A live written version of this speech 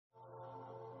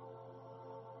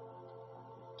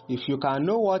If you can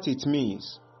know what it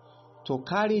means to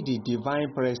carry the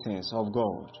divine presence of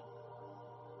God,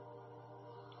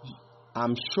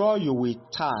 I'm sure you will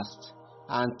thirst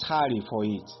and tarry for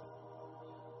it.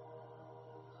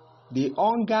 The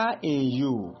hunger in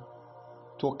you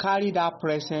to carry that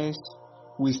presence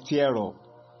will stir up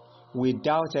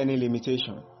without any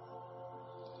limitation.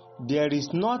 There is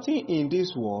nothing in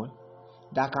this world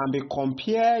that can be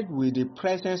compared with the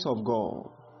presence of God.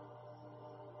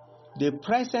 The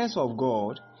presence of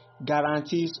God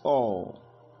guarantees all.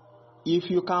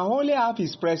 If you can only have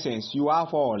His presence, you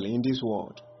have all in this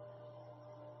world.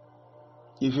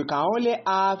 If you can only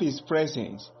have His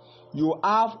presence, you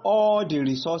have all the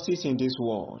resources in this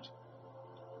world.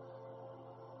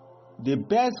 The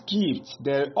best gift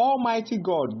the Almighty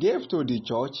God gave to the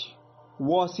church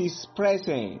was His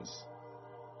presence.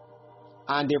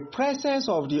 And the presence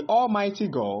of the Almighty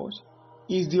God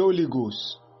is the Holy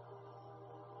Ghost.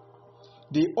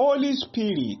 The Holy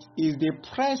Spirit is the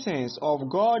presence of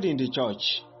God in the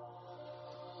church.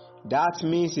 That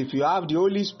means if you have the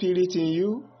Holy Spirit in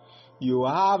you, you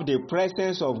have the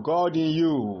presence of God in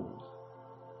you.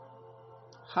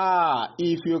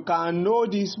 If you can know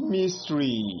this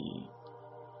mystery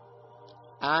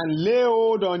and lay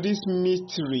hold on this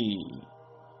mystery,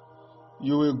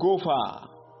 you will go far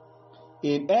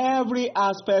in every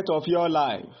aspect of your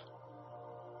life.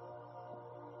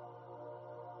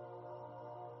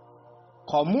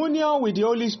 Communion with the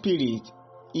Holy Spirit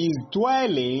is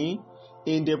dwelling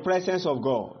in the presence of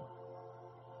God.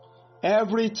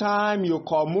 Every time you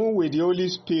commune with the Holy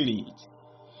Spirit,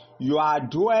 you are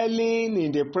dwelling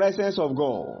in the presence of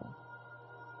God.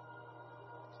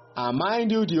 And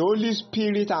mind you, the Holy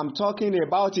Spirit I'm talking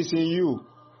about is in you.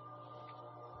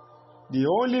 The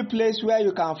only place where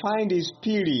you can find the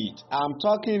Spirit I'm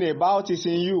talking about is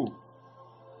in you.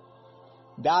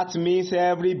 That means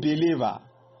every believer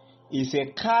is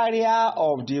a carrier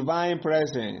of divine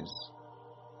presence.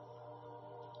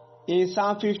 In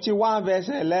Psalm 51 verse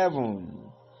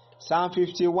 11, Psalm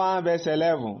 51 verse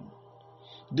 11,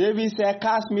 David said,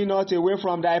 "Cast me not away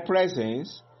from thy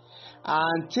presence,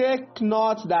 and take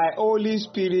not thy Holy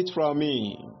Spirit from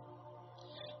me."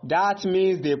 That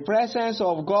means the presence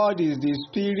of God is the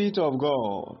Spirit of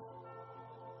God.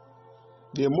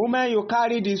 The moment you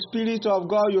carry the Spirit of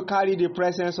God, you carry the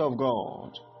presence of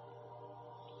God.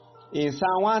 In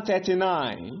Psalm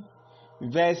 139,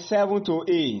 verse 7 to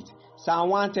 8, Psalm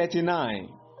 139,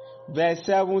 verse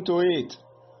 7 to 8,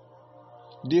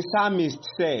 the psalmist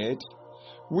said,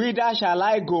 "Whither shall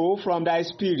I go from thy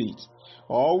spirit?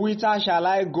 Or whither shall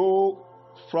I go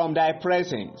from thy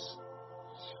presence?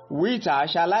 Whither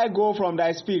shall I go from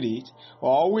thy spirit?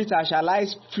 Or whither shall I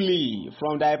flee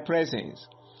from thy presence?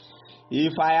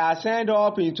 If I ascend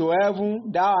up into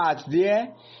heaven, thou art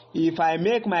there. If I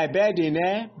make my bed in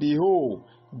air, behold,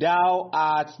 thou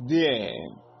art there."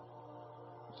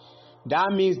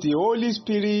 That means the Holy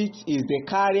Spirit is the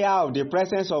carrier of the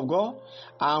presence of God,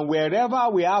 and wherever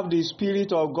we have the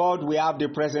Spirit of God, we have the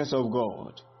presence of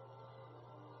God.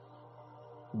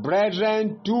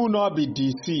 Brethren, do not be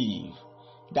deceived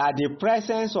that the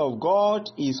presence of God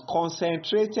is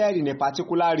concentrated in a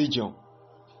particular region.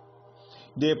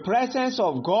 The presence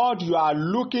of God you are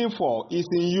looking for is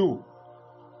in you.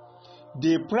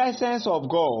 The presence of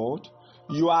God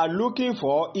you are looking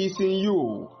for is in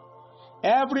you.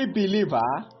 Every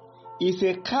believer is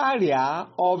a carrier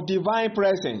of divine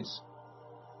presence.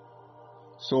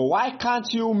 So why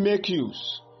can't you make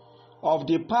use of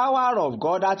the power of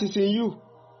God that is in you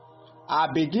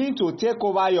and begin to take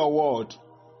over your world?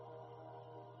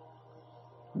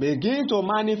 Begin to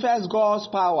manifest God's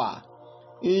power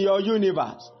in your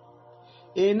universe.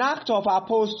 In Acts of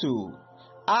Apostles,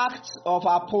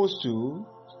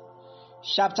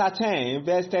 chapter 10,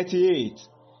 verse 38.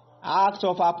 Acts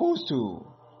of Apostles,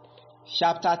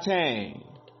 chapter 10,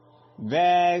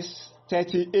 verse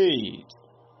 38.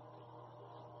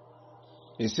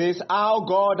 It says, "How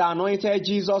God anointed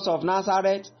Jesus of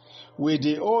Nazareth with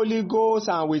the Holy Ghost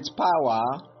and with power,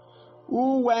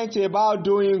 who went about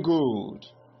doing good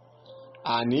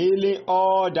and healing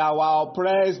all that were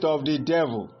oppressed of the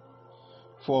devil,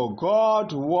 for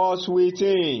God was with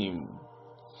him."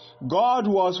 God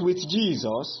was with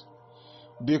Jesus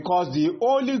because the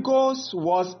Holy Ghost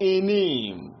was in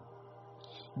him.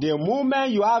 The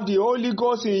moment you have the Holy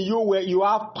Ghost in you, where you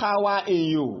have power in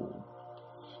you.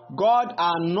 God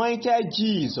anointed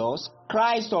Jesus,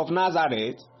 Christ of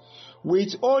Nazareth,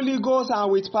 with Holy Ghost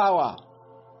and with power.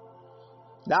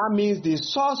 That means the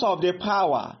source of the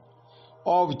power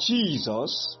of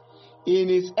Jesus in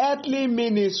his earthly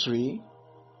ministry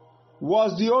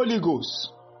was the Holy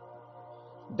Ghost.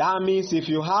 That means if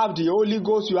you have the Holy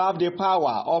Ghost, you have the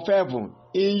power of heaven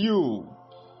in you.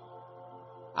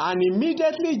 And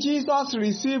immediately Jesus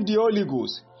received the Holy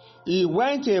Ghost, he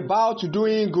went about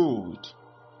doing good.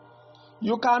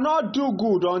 You cannot do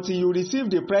good until you receive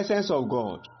the presence of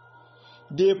God.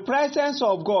 The presence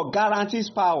of God guarantees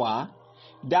power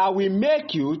that will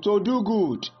make you to do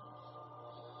good.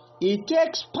 It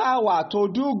takes power to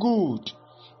do good.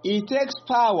 It takes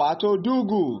power to do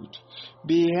good.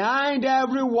 Behind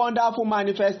every wonderful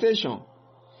manifestation,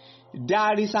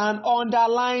 there is an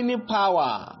underlying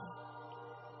power.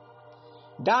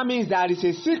 That means there is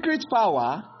a secret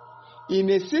power in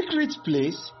a secret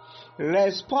place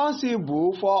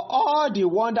responsible for all the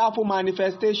wonderful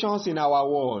manifestations in our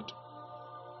world.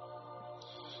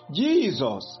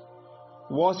 Jesus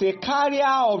was a carrier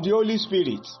of the Holy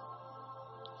Spirit,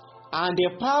 and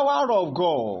the power of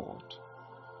God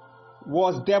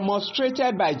was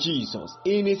demonstrated by Jesus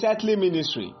in his earthly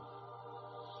ministry.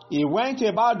 He went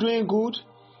about doing good,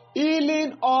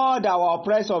 healing all that were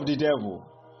oppressed of the devil,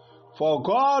 for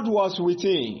God was with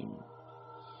him.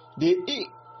 The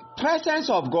presence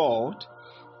of God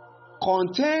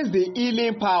contains the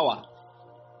healing power.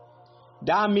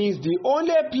 That means the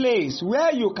only place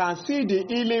where you can see the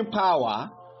healing power,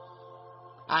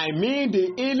 I mean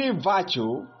the healing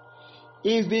virtue,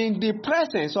 is in the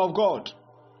presence of God.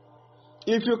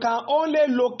 If you can only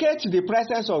locate the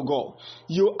presence of God,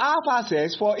 you have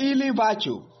access for healing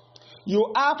virtue.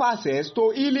 You have access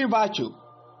to healing virtue.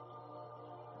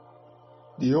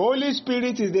 The Holy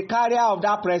Spirit is the carrier of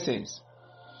that presence.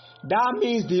 That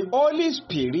means the Holy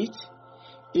Spirit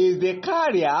is the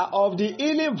carrier of the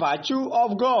healing virtue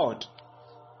of God.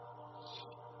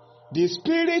 The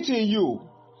Spirit in you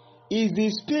is the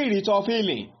spirit of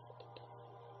healing.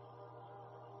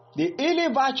 The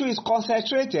healing virtue is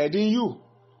concentrated in you.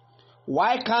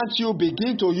 Why can't you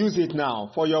begin to use it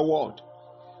now for your word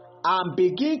and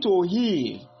begin to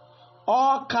heal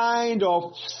all kinds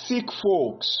of sick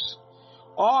folks,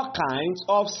 all kinds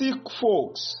of sick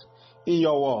folks in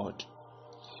your word?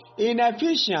 In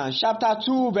Ephesians chapter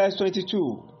 2 verse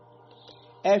 22,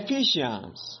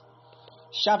 Ephesians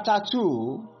chapter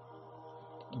 2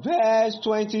 verse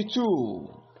 22,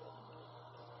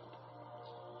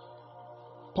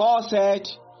 Paul said,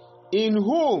 in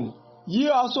whom ye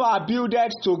also are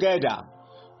builded together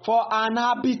for an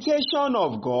habitation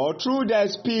of God through the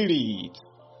Spirit.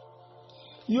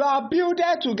 You are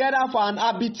builded together for an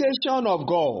habitation of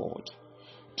God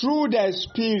through the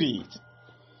Spirit.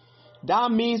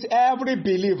 That means every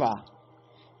believer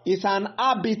is an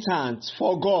habitant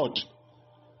for God.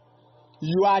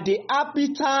 You are the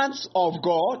habitant of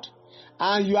God,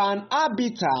 and you are an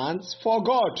habitant for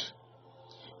God.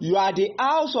 You are the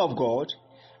house of God,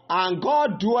 and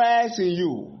God dwells in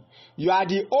you. You are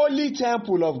the holy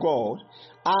temple of God,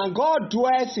 and God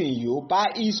dwells in you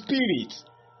by his Spirit.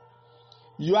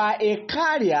 You are a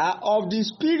carrier of the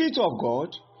Spirit of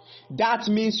God. That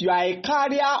means you are a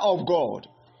carrier of God,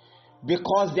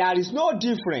 because there is no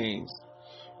difference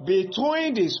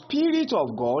between the Spirit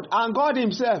of God and God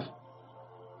himself.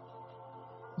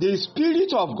 The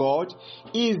Spirit of God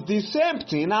is the same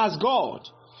thing as God.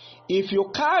 If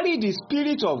you carry the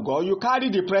Spirit of God, you carry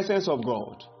the presence of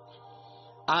God,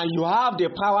 and you have the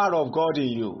power of God in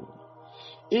you.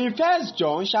 In 1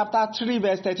 John chapter 3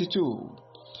 verse 32,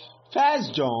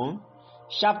 1 John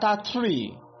chapter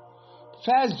 3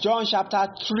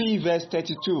 verse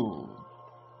 32,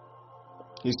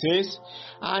 he says,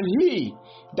 and he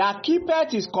that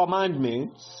keepeth his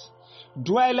commandments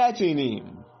dwelleth in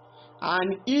him,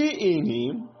 and he in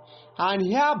him, and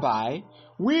hereby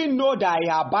we know that he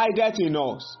abideth in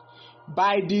us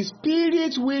by the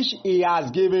Spirit which he has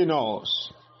given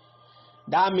us.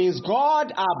 That means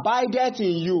God abideth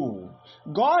in you.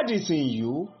 God is in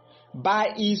you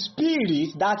by his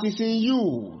Spirit that is in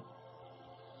you.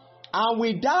 And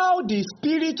without the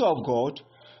Spirit of God,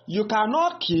 you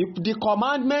cannot keep the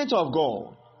commandment of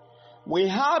God. We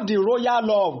have the royal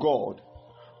law of God,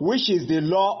 which is the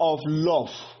law of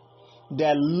love.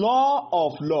 The law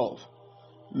of love.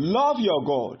 Love your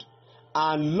God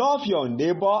and love your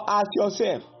neighbor as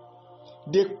yourself.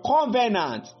 The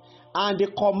covenant and the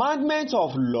commandment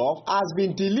of love has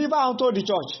been delivered unto the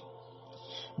church.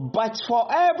 But for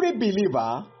every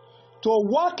believer to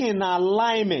walk in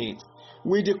alignment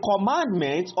with the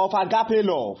commandment of agape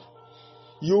love,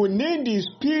 you need the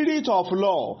spirit of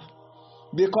love,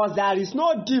 because there is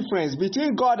no difference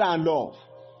between God and love.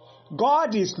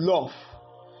 God is love,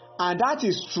 and that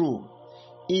is true.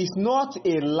 Is not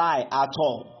a lie at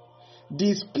all.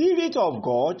 The Spirit of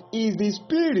God is the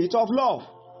spirit of love.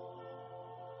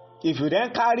 If you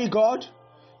then carry God,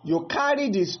 you carry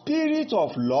the spirit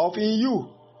of love in you,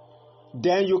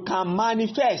 then you can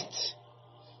manifest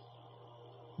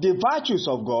the virtues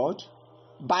of God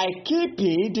by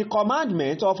keeping the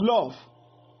commandment of love.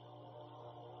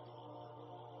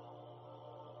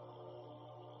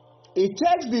 It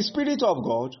takes the Spirit of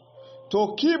God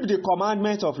to keep the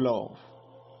commandment of love.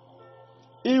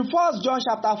 In 1 John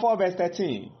chapter 4 verse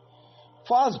 13,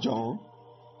 1 John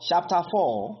chapter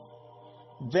 4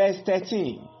 verse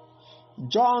 13,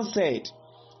 John said,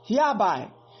 "Hereby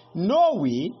know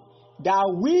we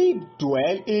that we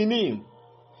dwell in him,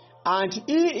 and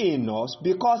he in us,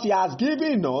 because he has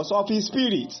given us of his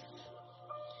Spirit.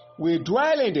 We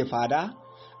dwell in the Father,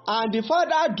 and the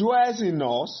Father dwells in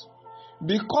us,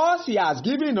 because he has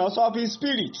given us of his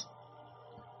Spirit."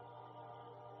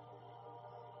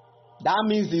 That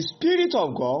means the Spirit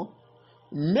of God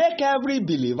makes every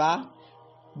believer,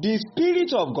 the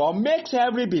Spirit of God makes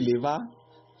every believer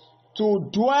to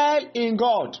dwell in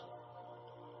God.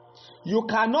 You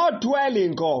cannot dwell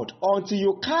in God until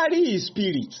you carry his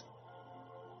Spirit.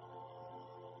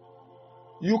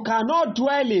 You cannot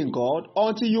dwell in God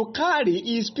until you carry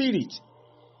his Spirit.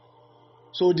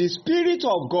 So the Spirit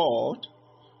of God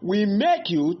will make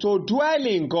you to dwell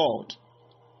in God.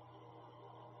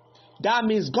 That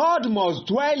means God must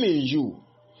dwell in you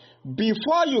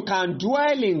before you can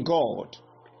dwell in God.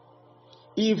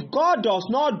 If God does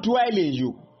not dwell in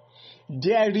you,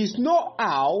 there is no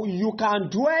how you can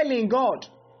dwell in God.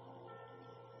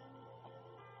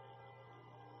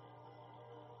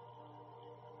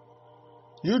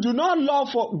 You do not love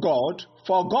for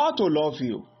God to love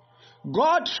you.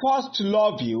 God first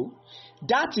loved you.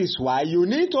 That is why you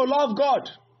need to love God.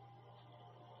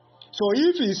 So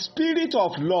if his spirit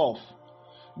of love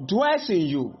dwells in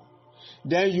you,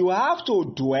 then you have to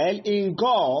dwell in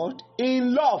God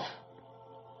in love.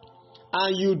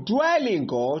 And you dwell in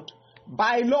God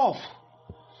by love.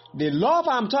 The love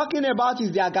I'm talking about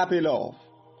is the agape love.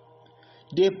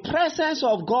 The presence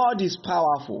of God is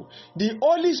powerful. The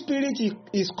Holy Spirit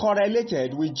is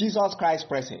correlated with Jesus Christ's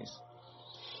presence.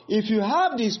 If you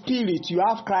have the Spirit, you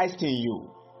have Christ in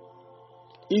you.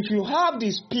 If you have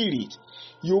the Spirit,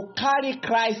 you carry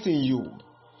Christ in you.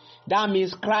 That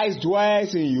means Christ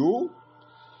dwells in you.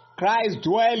 Christ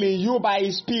dwells in you by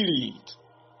his Spirit.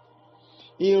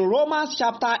 In Romans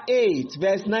chapter 8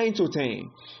 verse 9 to 10.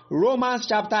 Romans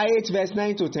chapter 8 verse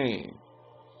 9 to 10.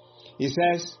 It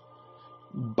says,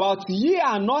 "But ye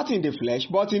are not in the flesh,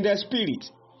 but in the Spirit.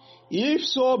 If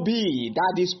so be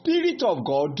that the Spirit of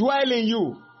God dwell in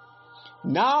you.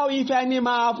 Now if any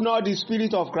man have not the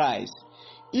Spirit of Christ,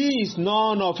 he is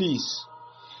none of his.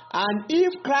 And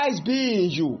if Christ be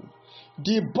in you,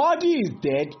 the body is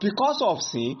dead because of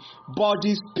sin, but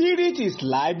the Spirit is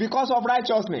life because of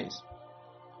righteousness."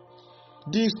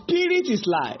 The Spirit is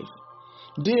life.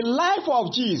 The life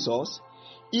of Jesus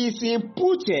is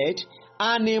imputed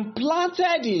and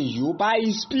implanted in you by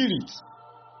his Spirit.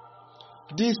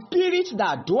 The Spirit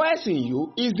that dwells in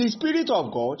you is the Spirit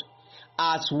of God,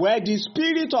 as well the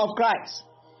Spirit of Christ,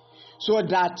 so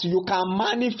that you can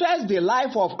manifest the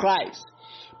life of Christ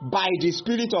by the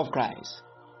Spirit of Christ.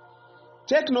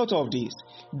 Take note of this.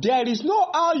 There is no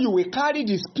how you will carry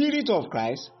the Spirit of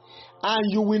Christ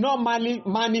and you will not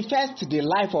manifest the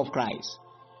life of Christ.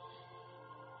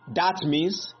 That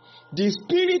means the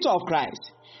Spirit of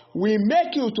Christ will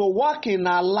make you to walk in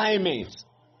alignment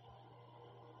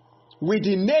with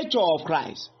the nature of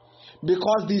Christ,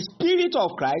 because the Spirit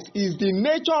of Christ is the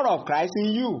nature of Christ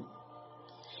in you.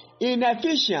 In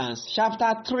Ephesians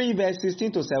chapter 3 verse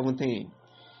 16 to 17.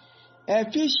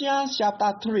 Ephesians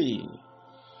chapter 3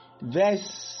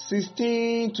 verse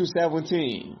 16 to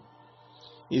 17.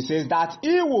 It says that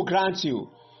he will grant you,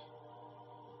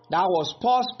 that was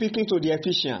Paul speaking to the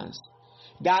Ephesians,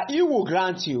 that he will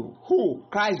grant you, who?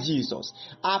 Christ Jesus,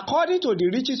 according to the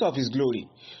riches of his glory,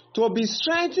 to be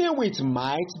strengthened with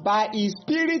might by his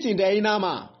Spirit in the inner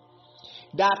man,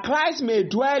 that Christ may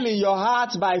dwell in your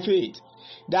hearts by faith,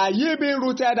 that ye be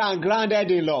rooted and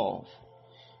grounded in love.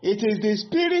 It is the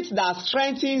Spirit that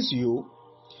strengthens you.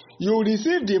 You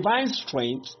receive divine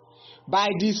strength by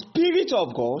the Spirit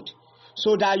of God,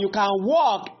 so that you can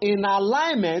walk in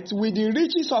alignment with the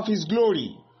riches of his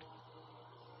glory.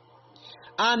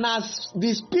 And as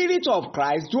the Spirit of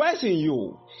Christ dwells in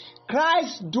you,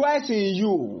 Christ dwells in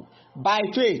you by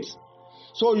faith,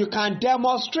 so you can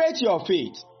demonstrate your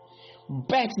faith.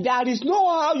 But there is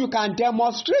no how you can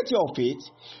demonstrate your faith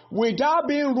without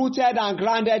being rooted and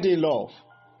grounded in love.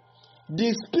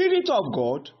 The Spirit of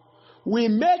God will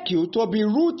make you to be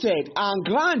rooted and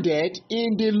grounded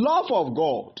in the love of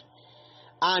God.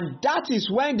 And that is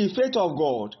when the faith of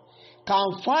God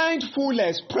can find full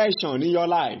expression in your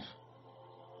life.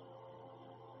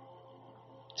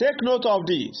 Take note of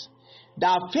this,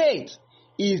 that faith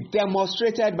is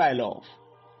demonstrated by love.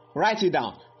 Write it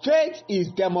down. Faith is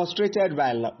demonstrated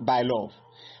by love.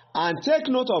 And take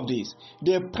note of this,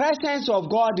 the presence of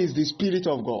God is the Spirit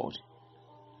of God.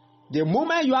 The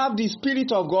moment you have the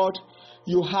Spirit of God,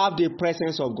 you have the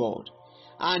presence of God.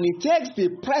 And it takes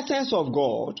the presence of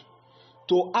God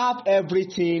to have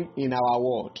everything in our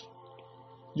world.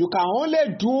 You can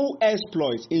only do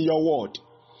exploits in your world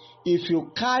if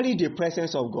you carry the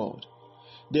presence of God.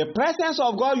 The presence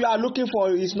of God you are looking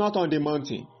for is not on the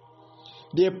mountain.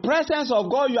 The presence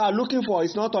of God you are looking for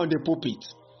is not on the pulpit.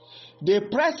 The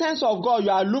presence of God you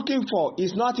are looking for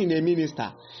is not in a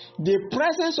minister. The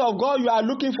presence of God you are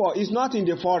looking for is not in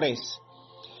the forest.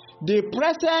 The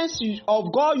presence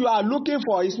of God you are looking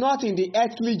for is not in the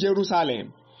earthly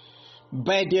Jerusalem.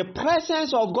 But the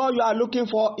presence of God you are looking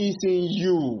for is in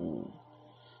you.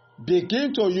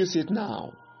 Begin to use it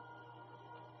now.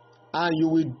 And you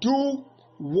will do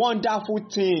wonderful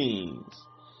things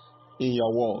in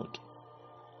your world.